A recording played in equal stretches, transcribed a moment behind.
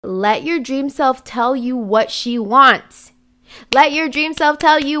Let your dream self tell you what she wants. Let your dream self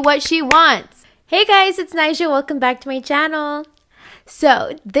tell you what she wants. Hey guys, it's Nyjah. Welcome back to my channel.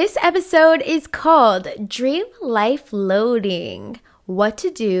 So this episode is called Dream Life Loading. What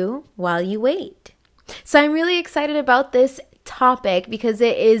to do while you wait. So I'm really excited about this topic because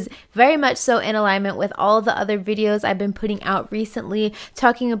it is very much so in alignment with all of the other videos I've been putting out recently,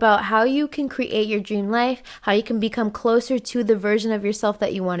 talking about how you can create your dream life, how you can become closer to the version of yourself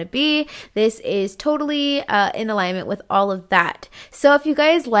that you want to be. This is totally in alignment with all of that. So if you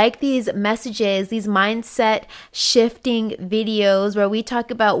guys like these messages, these mindset shifting videos where we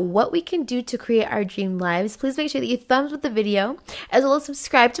talk about what we can do to create our dream lives, please make sure that you thumbs up the video, as well as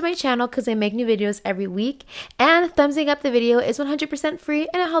subscribe to my channel because I make new videos every week. And thumbsing up the video is 100% free,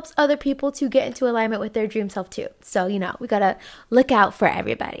 and it helps other people to get into alignment with their dream self too. So, we gotta look out for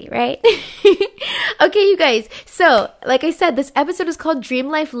everybody, right? Okay, you guys. So, like I said, this episode is called Dream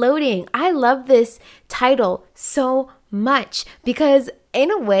Life Loading. I love this title so much because in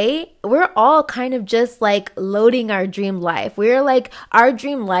a way, we're all kind of just like loading our dream life. We're like our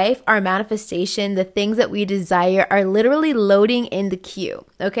dream life, our manifestation, the things that we desire are literally loading in the queue.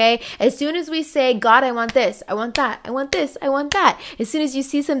 Okay. As soon as we say, God, I want this, I want that, I want this, I want that. As soon as you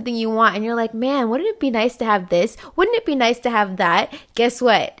see something you want and you're like, man, wouldn't it be nice to have this? Wouldn't it be nice to have that? Guess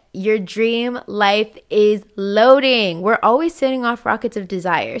what? Your dream life is loading. We're always setting off rockets of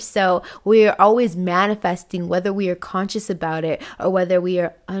desire. So we are always manifesting, whether we are conscious about it or whether we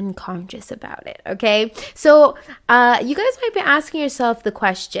are unconscious about it. Okay. So you guys might be asking yourself the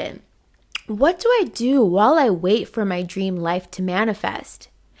question, what do I do while I wait for my dream life to manifest?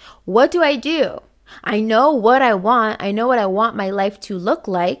 What do I do? I know what I want. I know what I want my life to look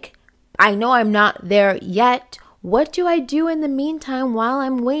like. I know I'm not there yet. What do I do in the meantime while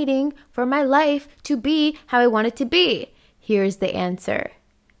I'm waiting for my life to be how I want it to be? Here's the answer.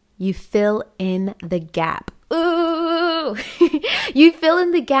 You fill in the gap. Ooh, you fill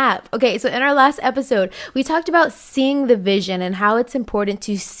in the gap. Okay, so in our last episode, we talked about seeing the vision and how it's important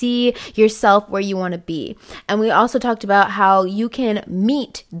to see yourself where you want to be. And we also talked about how you can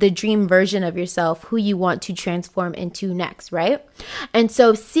meet the dream version of yourself, who you want to transform into next, right? And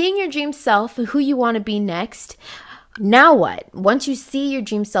so seeing your dream self and who you want to be next. Now what? Once you see your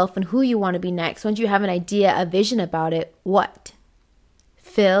dream self and who you want to be next, once you have an idea, a vision about it, what?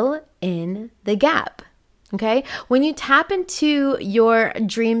 Fill in the gap. Okay, when you tap into your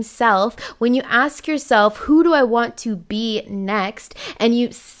dream self, when you ask yourself, who do I want to be next? And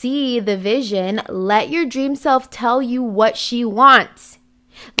you see the vision, let your dream self tell you what she wants.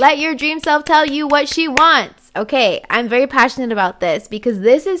 Let your dream self tell you what she wants. Okay, I'm very passionate about this because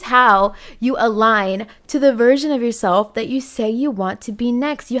this is how you align to the version of yourself that you say you want to be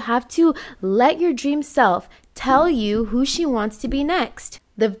next. You have to let your dream self tell you who she wants to be next.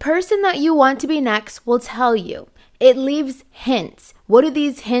 The person that you want to be next will tell you. It leaves hints. What do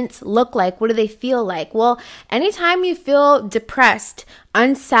these hints look like? What do they feel like? Well, anytime you feel depressed,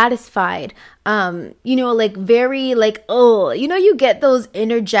 unsatisfied, you get those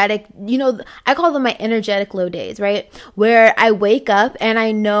energetic, I call them my energetic low days, right? Where I wake up and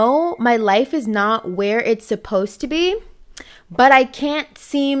I know my life is not where it's supposed to be, but I can't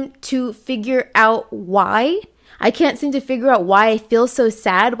seem to figure out why. I can't seem to figure out why I feel so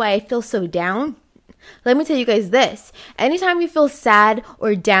sad, why I feel so down. Let me tell you guys this. Anytime you feel sad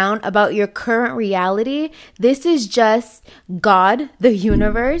or down about your current reality, this is just God, the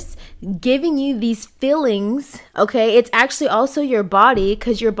universe, giving you these feelings, okay? It's actually also your body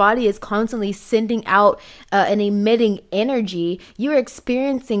because your body is constantly sending out and emitting energy. You're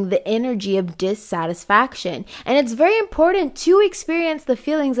experiencing the energy of dissatisfaction. And it's very important to experience the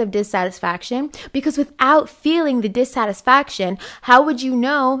feelings of dissatisfaction because without feeling the dissatisfaction, how would you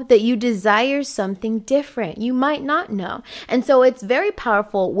know that you desire something different? You might not know. And so it's very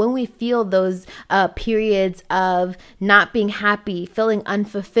powerful when we feel those periods of not being happy, feeling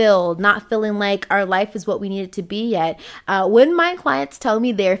unfulfilled, not feeling like our life is what we need it to be yet. When my clients tell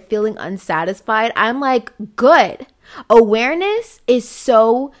me they're feeling unsatisfied, I'm like, good. Awareness is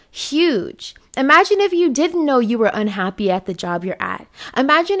so huge. Imagine if you didn't know you were unhappy at the job you're at.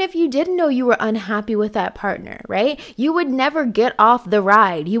 Imagine if you didn't know you were unhappy with that partner, right? You would never get off the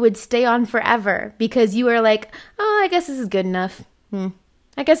ride. You would stay on forever because you were like, oh, I guess this is good enough.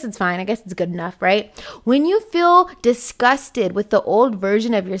 I guess it's fine. I guess it's good enough, right? When you feel disgusted with the old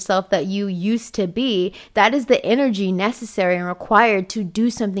version of yourself that you used to be, that is the energy necessary and required to do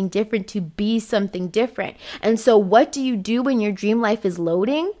something different, to be something different. And so what do you do when your dream life is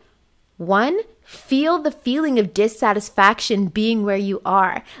loading? One, feel the feeling of dissatisfaction being where you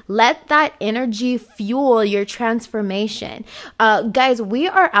are. Let that energy fuel your transformation. Guys, we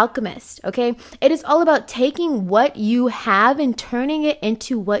are alchemists, okay? It is all about taking what you have and turning it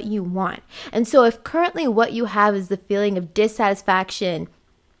into what you want. And so if currently what you have is the feeling of dissatisfaction,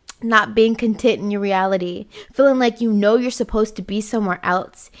 not being content in your reality, feeling like you know you're supposed to be somewhere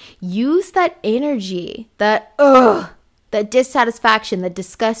else, use that energy, that dissatisfaction, the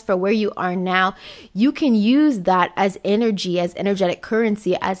disgust for where you are now. You can use that as energy, as energetic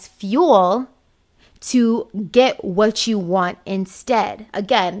currency, as fuel to get what you want instead.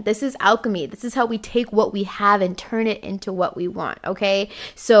 Again, this is alchemy. This is how we take what we have and turn it into what we want, okay?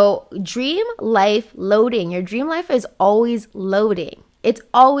 So dream life loading. Your dream life is always loading. It's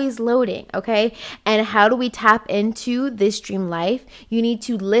always loading, okay? And how do we tap into this dream life? You need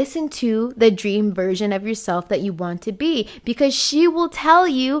to listen to the dream version of yourself that you want to be, because she will tell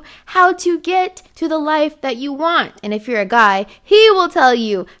you how to get to the life that you want. And if you're a guy, he will tell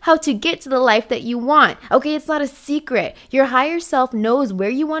you how to get to the life that you want. Okay, it's not a secret. Your higher self knows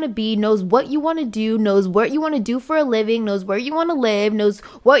where you want to be, knows what you want to do, knows what you want to do for a living, knows where you want to live, knows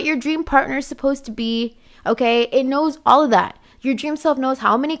what your dream partner is supposed to be, okay? It knows all of that. Your dream self knows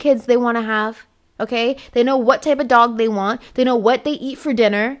how many kids they want to have, okay? They know what type of dog they want. They know what they eat for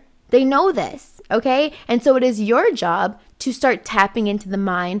dinner. They know this, okay? And so it is your job to start tapping into the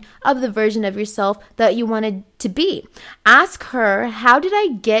mind of the version of yourself that you wanted to be. Ask her, how did I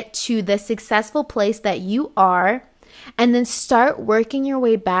get to the successful place that you are? And then start working your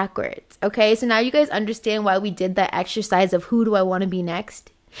way backwards, okay? So now you guys understand why we did that exercise of who do I want to be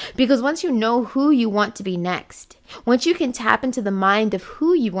next? Because once you know who you want to be next, once you can tap into the mind of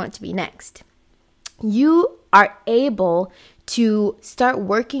who you want to be next, you are able to start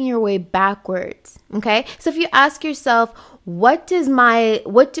working your way backwards. Okay? So if you ask yourself, what does my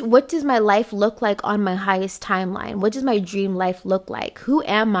life look like on my highest timeline? What does my dream life look like? Who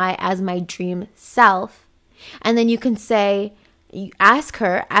am I as my dream self? And then you can say, you ask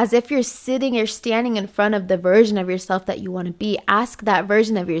her as if you're sitting or standing in front of the version of yourself that you want to be. Ask that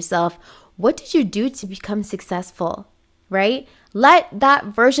version of yourself, what did you do to become successful, right? Let that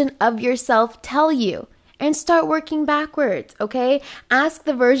version of yourself tell you and start working backwards, okay? Ask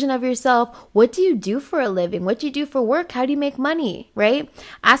the version of yourself, what do you do for a living? What do you do for work? How do you make money, right?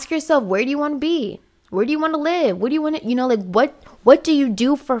 Ask yourself, where do you want to be? Where do you want to live? What do you want to, what do you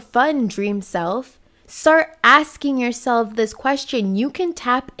do for fun, dream self? Start asking yourself this question. You can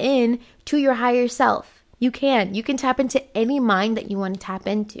tap in to your higher self. You can tap into any mind that you want to tap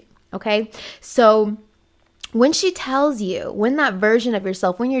into. Okay. So when she tells you, when that version of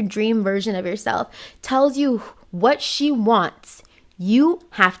yourself, when your dream version of yourself tells you what she wants, you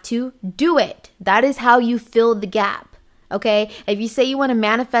have to do it. That is how you fill the gap. Okay, if you say you want to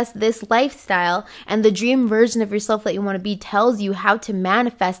manifest this lifestyle and the dream version of yourself that you want to be tells you how to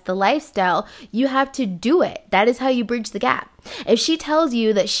manifest the lifestyle, you have to do it. That is how you bridge the gap. If she tells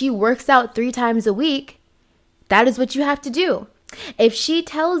you that she works out 3 times a week, that is what you have to do. If she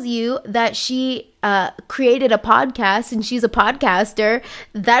tells you that she created a podcast and she's a podcaster,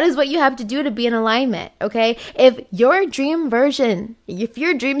 that is what you have to do to be in alignment, okay? If your dream version, if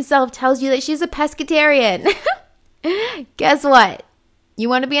your dream self tells you that she's a pescatarian, guess what? You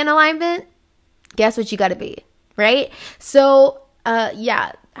want to be in alignment? Guess what you got to be, right? So,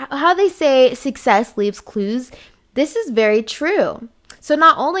 how they say success leaves clues, this is very true. So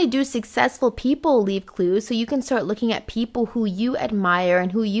not only do successful people leave clues, so you can start looking at people who you admire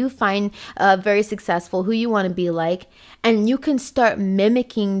and who you find very successful, who you want to be like, and you can start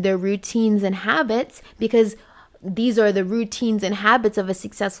mimicking their routines and habits, because these are the routines and habits of a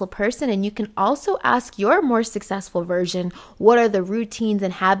successful person. And you can also ask your more successful version, what are the routines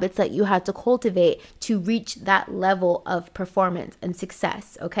and habits that you had to cultivate to reach that level of performance and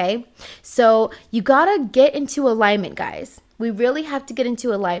success, okay? So you gotta get into alignment, guys. We really have to get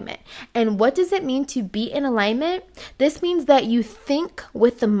into alignment. And what does it mean to be in alignment? This means that you think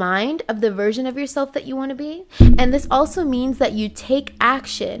with the mind of the version of yourself that you want to be. And this also means that you take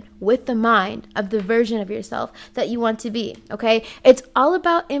action with the mind of the version of yourself that you want to be, okay? It's all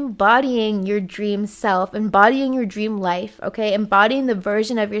about embodying your dream self, embodying your dream life, okay? Embodying the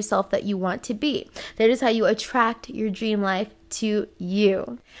version of yourself that you want to be. That is how you attract your dream life to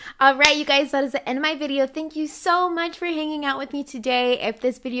you. All right, you guys, that is the end of my video. Thank you so much for hanging out with me today. If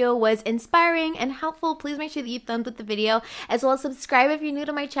this video was inspiring and helpful, please make sure that you thumbs up the video, as well as subscribe if you're new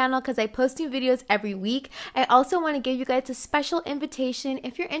to my channel because I post new videos every week. I also want to give you guys a special invitation.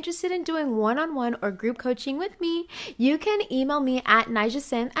 If you're interested in doing one-on-one or group coaching with me, you can email me at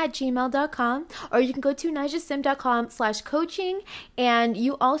naijasim@gmail.com, or you can go to naijasim.com/coaching, and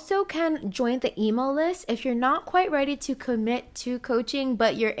you also can join the email list if you're not quite ready to commit to coaching,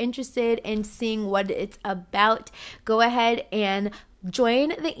 but you're interested in seeing what it's about. Go ahead and join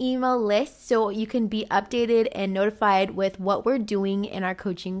the email list so you can be updated and notified with what we're doing in our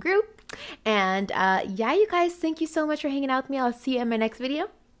coaching group. And yeah, you guys, thank you so much for hanging out with me. I'll see you in my next video.